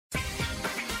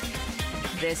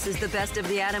This is the Best of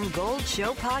the Adam Gold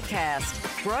Show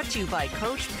podcast, brought to you by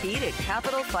Coach Pete at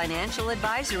Capital Financial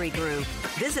Advisory Group.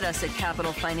 Visit us at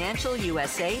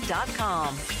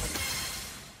capitalfinancialusa.com.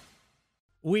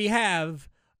 We have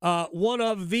one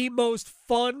of the most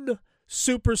fun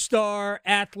superstar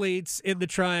athletes in the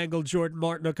Triangle, Jordan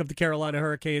Martinook of the Carolina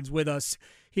Hurricanes, with us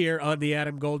here on the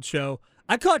Adam Gold Show.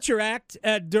 I caught your act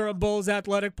at Durham Bulls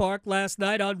Athletic Park last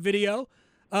night on video.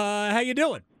 How you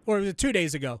doing? Or was it 2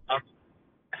 days ago?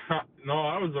 No,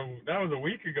 that was a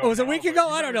week ago. Oh, was it a week ago?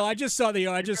 I don't know. I just saw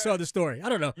the story. I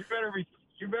don't know. You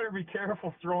better be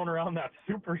careful throwing around that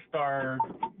superstar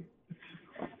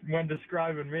when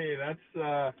describing me. That's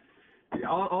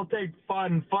I'll take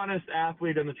funnest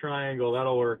athlete in the Triangle.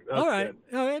 That'll work. That's all right.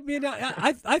 Good. I mean,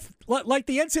 I like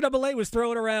the NCAA was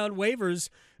throwing around waivers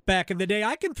back in the day.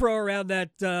 I can throw around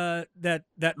that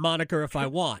moniker if I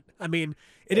want. I mean,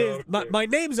 it is my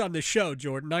name's on the show,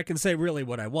 Jordan. I can say really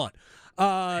what I want.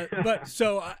 But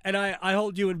so, and I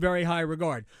hold you in very high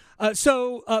regard.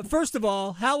 So first of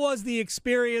all, how was the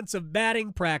experience of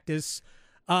batting practice,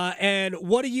 and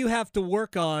what do you have to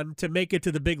work on to make it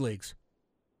to the big leagues?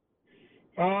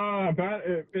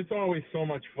 It's always so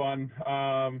much fun.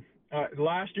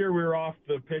 Last year we were off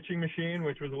the pitching machine,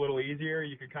 which was a little easier.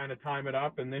 You could kind of time it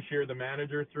up, and this year the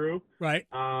manager threw. Right.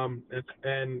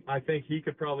 And I think he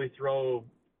could probably throw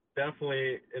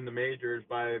definitely in the majors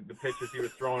by the pitches he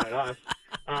was throwing at us.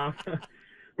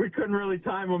 We couldn't really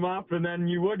time him up, and then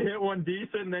you would hit one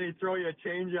decent, and then he'd throw you a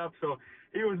changeup. So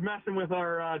he was messing with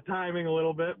our timing a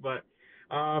little bit, but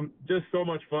just so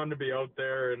much fun to be out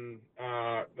there. And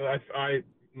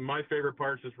my favorite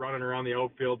part is just running around the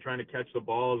outfield trying to catch the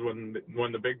balls when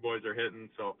the big boys are hitting.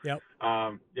 So it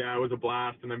was a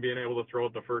blast, and then being able to throw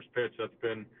at the first pitch, that's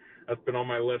been on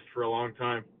my list for a long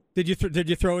time. Did you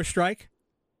throw a strike?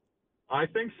 I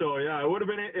think so, yeah. It would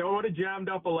have jammed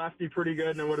up a lefty pretty good,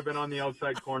 and it would have been on the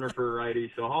outside corner for a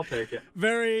righty, so I'll take it.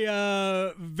 Very,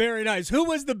 very nice. Who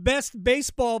was the best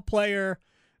baseball player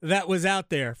that was out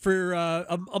there for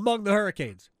among the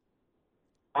Hurricanes?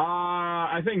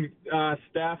 I think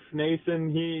Steph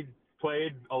Nason. He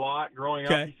played a lot growing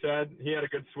up, he said. He had a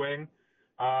good swing.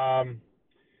 And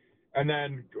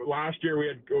then last year we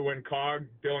had Dylan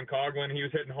Coughlin. He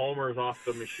was hitting homers off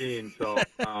the machine, so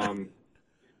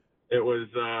it was,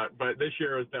 but this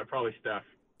year it was probably Steph.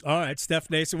 All right, Steph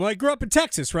Nason. Well, he grew up in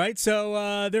Texas, right?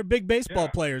 So they're big baseball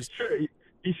players.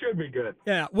 He should be good.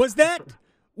 Yeah. Was that?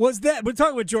 We're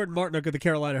talking with Jordan Martinook of the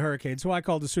Carolina Hurricanes, who I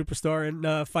called a superstar,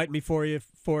 and fight me for it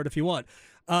if you want.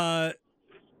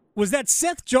 Was that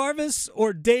Seth Jarvis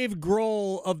or Dave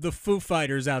Grohl of the Foo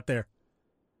Fighters out there?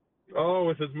 Oh,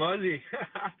 with his Muzzy.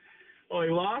 Well, he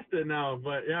lost it now,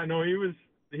 but yeah, no, he was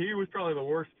probably the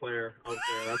worst player out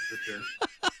there. That's for sure.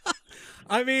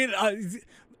 I mean,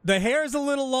 the hair's a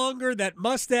little longer. That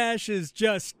mustache is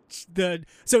just the.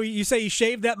 So you say he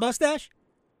shaved that mustache?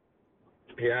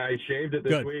 Yeah, he shaved it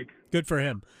this week. Good for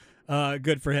him.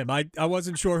 Good for him. I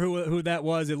wasn't sure who that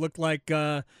was. It looked like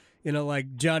like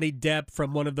Johnny Depp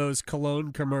from one of those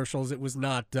cologne commercials. It was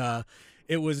not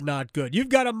good. You've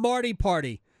got a Marty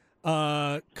Party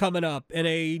coming up in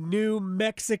a new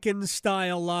Mexican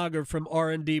style lager from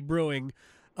R&D Brewing.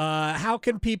 How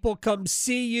can people come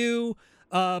see you,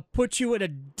 put you in a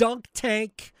dunk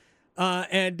tank,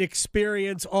 and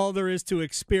experience all there is to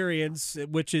experience,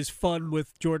 which is fun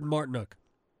with Jordan Martinook?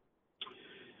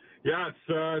 Yeah,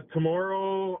 it's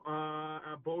tomorrow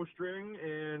at Bowstring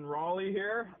in Raleigh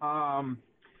here. And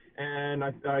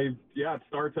it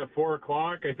starts at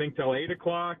 4:00, I think, till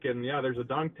 8:00. And yeah, there's a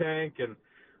dunk tank and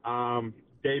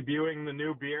debuting the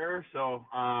new beer. So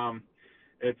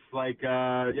it's like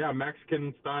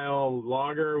Mexican style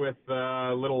lager with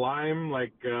a little lime,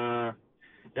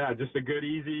 just a good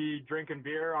easy drinking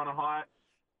beer on a hot.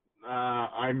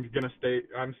 I'm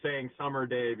saying summer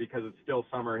day because it's still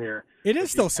summer here. It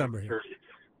is still summer here.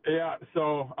 Yeah,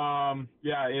 so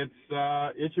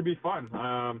it should be fun.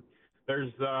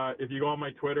 There's if you go on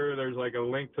my Twitter, there's like a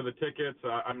link to the tickets.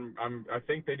 I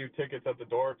think they do tickets at the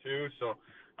door too. So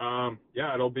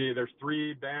there's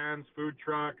 3 bands, food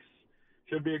trucks.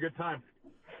 Should be a good time.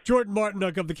 Jordan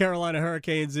Martinook of the Carolina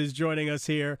Hurricanes is joining us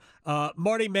here.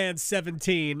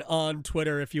 MartyMan17 on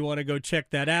Twitter if you want to go check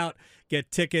that out. Get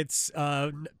tickets,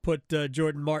 put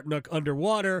Jordan Martinook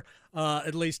underwater,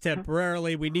 at least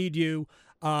temporarily. We need you.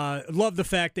 Love the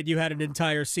fact that you had an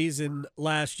entire season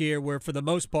last year where, for the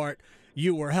most part,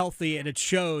 you were healthy and it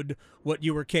showed what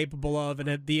you were capable of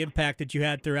and the impact that you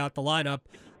had throughout the lineup.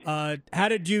 How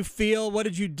did you feel? What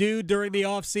did you do during the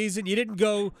offseason? You didn't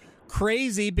go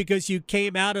crazy because you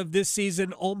came out of this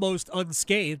season almost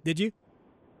unscathed, did you?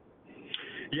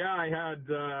 Yeah, I had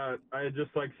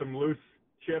just like some loose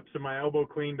chips in my elbow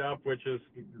cleaned up, which is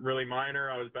really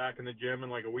minor. I was back in the gym in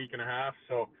like a week and a half.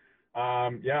 So,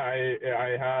 I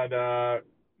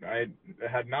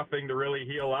had nothing to really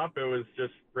heal up. It was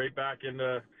just right back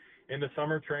into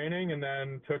summer training, and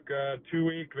then took a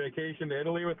 2-week vacation to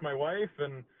Italy with my wife,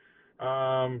 and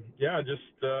just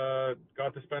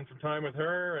got to spend some time with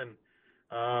her, and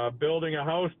building a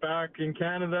house back in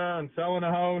Canada and selling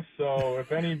a house. So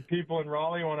if any people in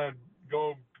Raleigh want to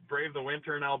go brave the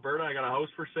winter in Alberta, I got a house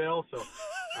for sale. So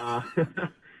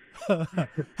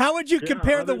how would you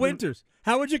compare the winters?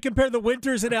 How would you compare the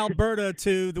winters in Alberta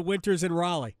to the winters in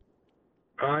Raleigh?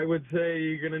 I would say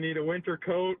you're going to need a winter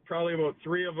coat, probably about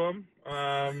 3 of them.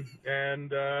 And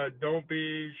don't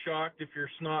be shocked if your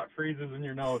snot freezes in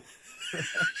your nose.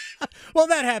 Well,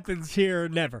 that happens here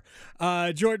never.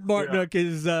 Jordan Martinook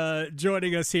is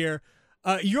joining us here.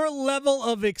 Your level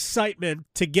of excitement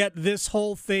to get this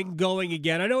whole thing going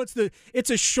again. I know it's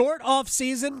a short off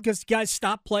season because guys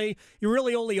stop play. You're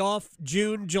really only off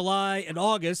June, July, and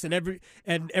August, and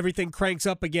everything cranks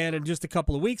up again in just a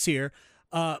couple of weeks here.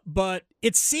 But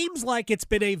it seems like it's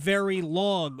been a very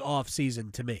long off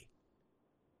season to me.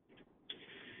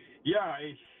 Yeah,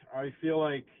 I feel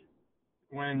like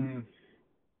when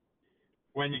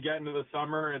you get into the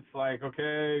summer, it's like,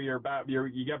 okay, you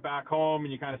get back home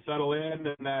and you kind of settle in,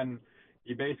 and then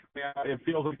you basically, it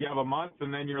feels like you have a month,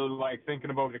 and then you're like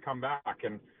thinking about to come back.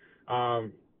 And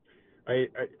I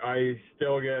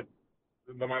still get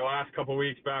my last couple of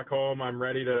weeks back home. I'm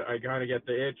ready to, I kind of get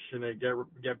the itch and I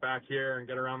get back here and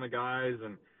get around the guys.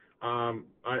 And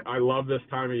I love this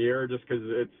time of year just because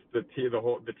it's the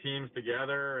team's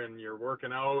together, and you're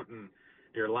working out and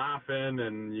you're laughing,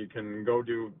 and you can go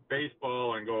do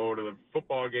baseball and go to the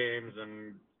football games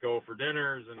and go for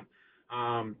dinners. And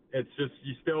it's just,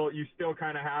 you still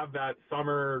kind of have that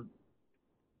summer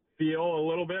feel a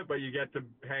little bit, but you get to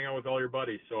hang out with all your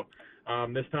buddies. So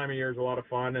this time of year is a lot of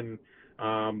fun, and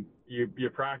you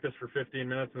practice for 15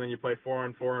 minutes, and then you play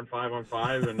 4-on-4 and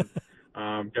 5-on-5, and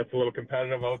gets a little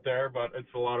competitive out there, but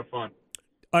it's a lot of fun.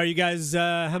 Are you guys,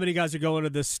 how many guys are going to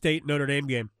the State Notre Dame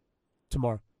game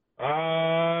tomorrow?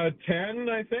 10,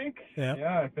 I think.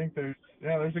 Yeah, I think there's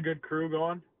a good crew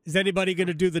going. Is anybody going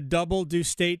to do the double, do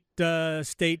State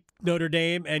Notre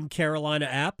Dame and Carolina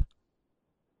App?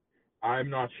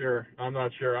 I'm not sure.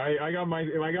 I got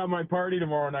my party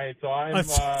tomorrow night, so I'm.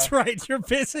 That's right. You're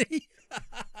busy.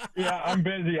 Yeah, I'm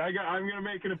busy. I'm going to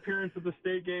make an appearance at the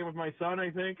state game with my son,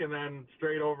 I think, and then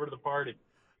straight over to the party.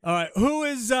 All right. Who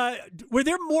is? Were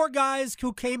there more guys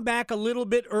who came back a little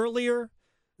bit earlier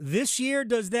this year?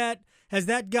 Has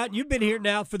that gotten? You've been here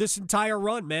now for this entire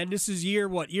run, man. This is year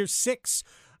 6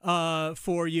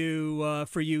 for you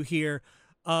here.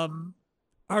 Are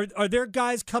there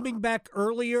guys coming back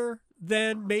earlier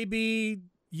than maybe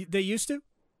they used to?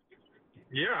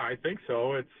 Yeah, I think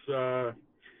so. It's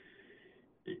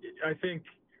I think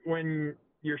when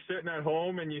you're sitting at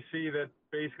home and you see that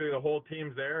basically the whole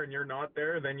team's there and you're not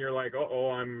there, then you're like,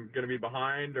 I'm going to be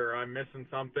behind, or I'm missing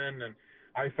something. And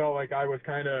I felt like I was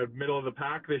kind of middle of the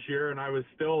pack this year, and I was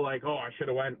still like, I should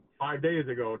have went 5 days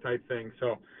ago type thing.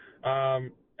 So,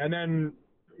 and then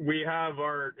we have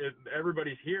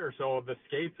everybody's here, so the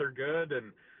skates are good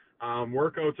and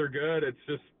workouts are good. It's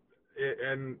just,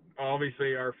 and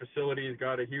obviously our facility's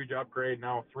got a huge upgrade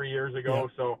now 3 years ago.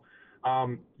 Yeah. So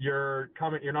you're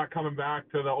not coming back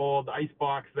to the old ice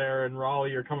box there in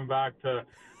Raleigh. You're coming back to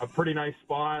a pretty nice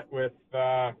spot with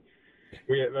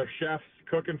we have the chefs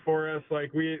cooking for us.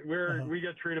 Like we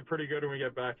get treated pretty good when we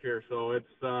get back here. So it's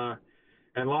and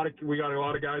we got a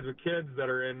lot of guys with kids that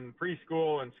are in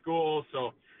preschool and school.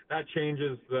 So that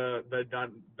changes the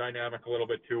dynamic a little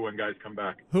bit too when guys come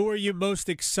back. Who are you most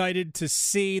excited to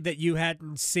see that you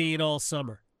hadn't seen all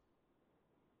summer?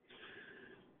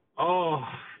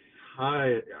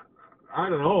 I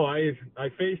don't know. I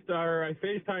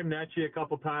FaceTime Netchie a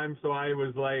couple times, so I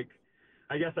was like,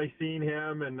 I guess I seen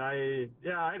him, and I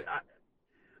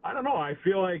don't know. I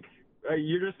feel like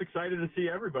you're just excited to see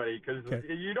everybody because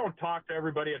you don't talk to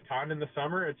everybody a ton in the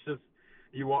summer. It's just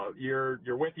you're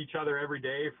with each other every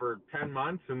day for 10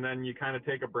 months, and then you kind of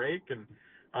take a break, and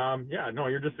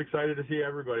you're just excited to see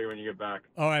everybody when you get back.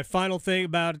 All right, final thing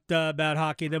about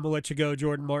hockey, then we'll let you go.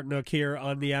 Jordan Martinook here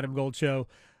on the Adam Gold Show.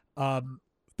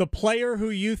 The player who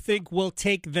you think will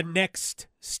take the next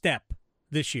step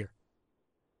this year?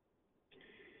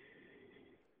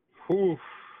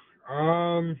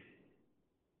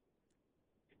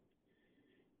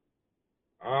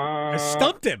 I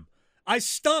stumped him. I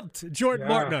stumped Jordan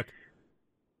Martinook.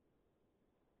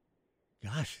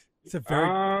 Gosh, it's a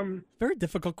very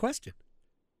difficult question.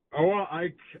 Oh, well,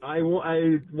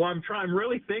 I'm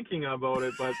really thinking about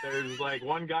it, but there's like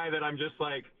one guy that I'm just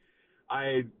like,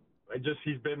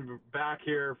 he's been back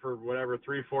here for whatever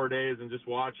 3-4 days, and just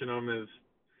watching him is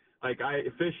like,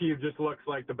 Fishy just looks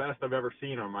like the best I've ever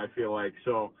seen him. I feel like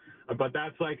so, but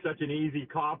that's like such an easy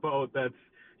cop out.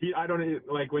 I don't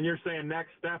like when you're saying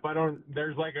next step.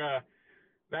 There's like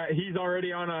that he's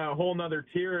already on a whole nother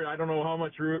tier. I don't know how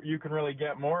much you can really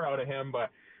get more out of him, but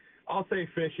I'll say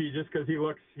Fishy just because he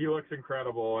looks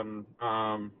incredible, and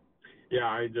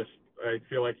I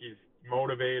feel like he's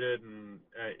motivated, and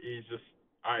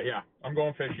I'm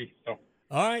going Fishy. So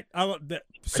all right, I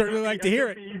certainly like to hear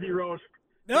it. Easy road.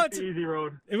 No, it's easy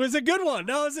road. It was a good one.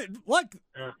 No,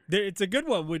 it's a good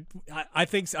one. I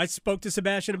think I spoke to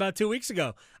Sebastian about 2 weeks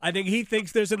ago. I think he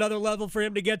thinks there's another level for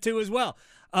him to get to as well.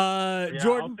 Jordan,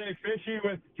 I'll say Fishy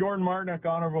with Jordan Martinook,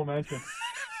 honorable mention.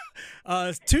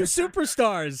 Two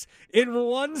superstars in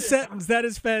one sentence. That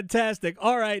is fantastic.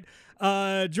 All right,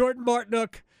 Jordan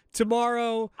Martinook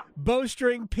tomorrow.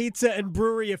 Bowstring Pizza and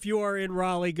Brewery. If you are in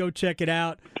Raleigh, go check it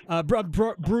out.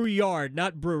 Brew Yard,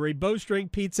 not brewery. Bowstring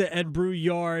Pizza and Brew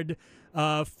Yard.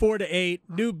 4 to 8.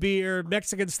 New beer,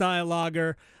 Mexican style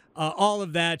lager. All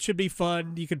of that should be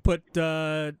fun. You could put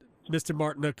Mr.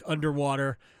 Martinook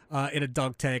underwater in a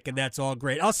dunk tank, and that's all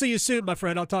great. I'll see you soon, my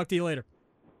friend. I'll talk to you later.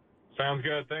 Sounds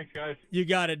good. Thanks, guys. You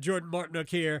got it. Jordan Martinook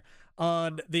here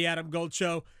on the Adam Gold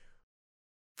Show.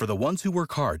 For the ones who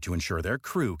work hard to ensure their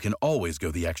crew can always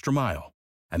go the extra mile,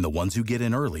 and the ones who get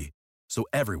in early so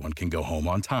everyone can go home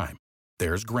on time,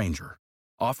 there's Grainger,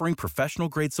 offering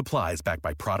professional-grade supplies backed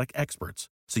by product experts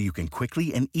so you can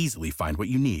quickly and easily find what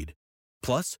you need.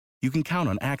 Plus, you can count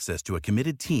on access to a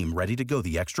committed team ready to go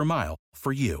the extra mile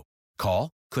for you. Call,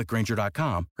 click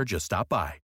Grainger.com, or just stop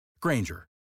by. Grainger,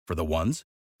 for the ones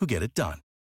who get it done.